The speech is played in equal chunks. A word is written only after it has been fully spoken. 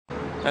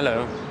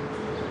Hello.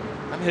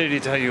 I'm here to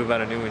tell you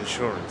about a new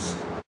insurance.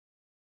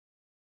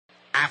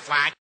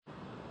 Affleck.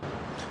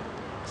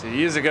 See,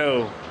 years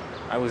ago,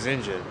 I was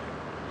injured,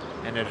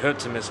 and it hurt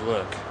to miss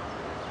work.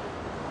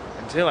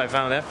 Until I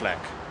found Affleck.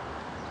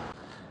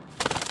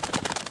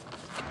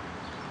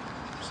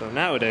 So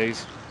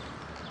nowadays,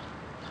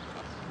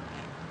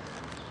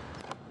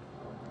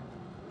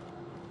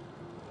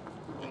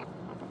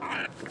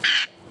 I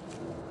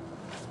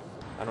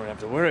don't have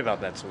to worry about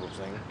that sort of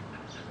thing,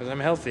 because I'm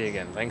healthy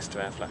again, thanks to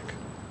Affleck.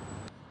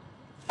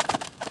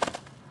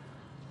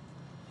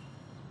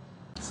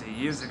 See,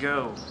 years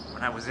ago,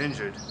 when I was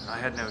injured, I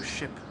had no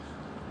ship.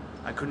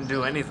 I couldn't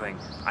do anything.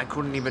 I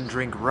couldn't even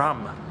drink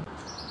rum.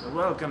 So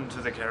welcome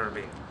to the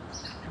Caribbean.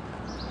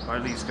 Or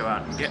at least go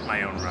out and get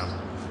my own rum.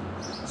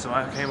 So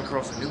I came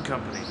across a new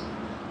company.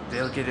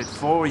 They'll get it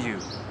for you,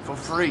 for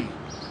free.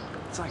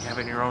 It's like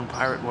having your own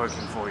pirate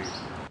working for you.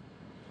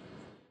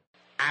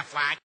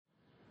 Affleck.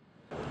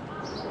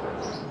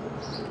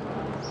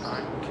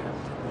 I'm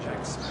Captain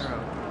Jack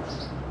Sparrow.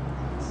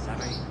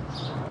 Savvy.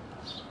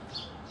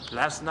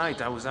 Last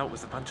night I was out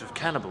with a bunch of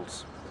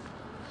cannibals.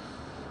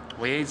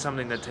 We ate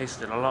something that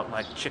tasted a lot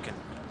like chicken.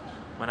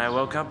 When I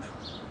woke up,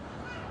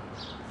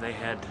 they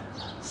had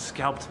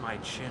scalped my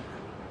chin.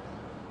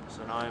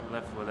 So now I'm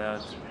left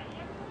without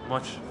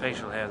much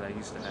facial hair that I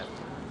used to have.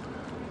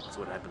 That's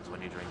what happens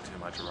when you drink too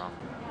much rum.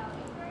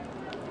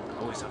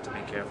 Always have to be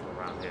careful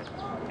around here.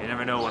 You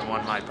never know when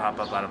one might pop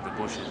up out of the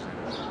bushes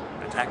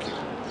and attack you.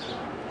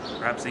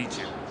 Perhaps eat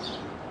you.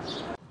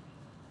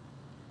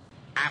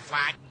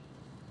 Affleck.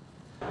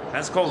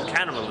 That's called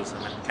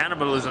cannibalism, and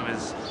cannibalism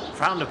is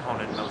frowned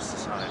upon in most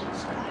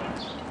societies.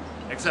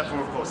 Except for,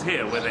 of course,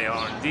 here, where they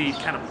are indeed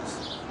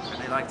cannibals,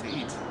 and they like to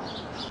eat.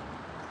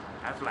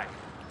 Affleck.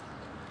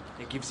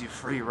 It gives you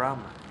free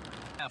rum.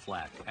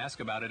 Affleck. Ask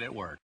about it at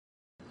work.